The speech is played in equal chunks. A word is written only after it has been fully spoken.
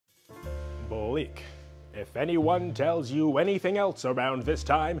bleak. If anyone tells you anything else around this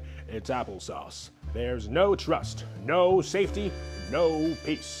time, it's applesauce. There's no trust, no safety, no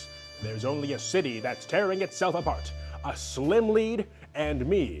peace. There's only a city that's tearing itself apart, a slim lead, and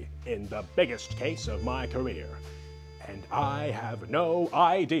me in the biggest case of my career. And I have no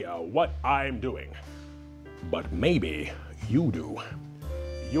idea what I'm doing. But maybe you do.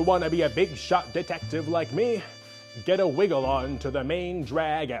 You want to be a big shot detective like me? Get a wiggle on to the main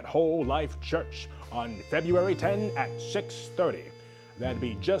drag at Whole Life Church on February 10 at 6:30. That'd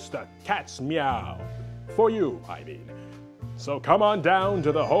be just a cat's meow. For you, I mean. So come on down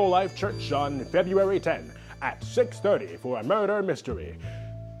to the Whole Life Church on February 10 at 6:30 for a murder mystery.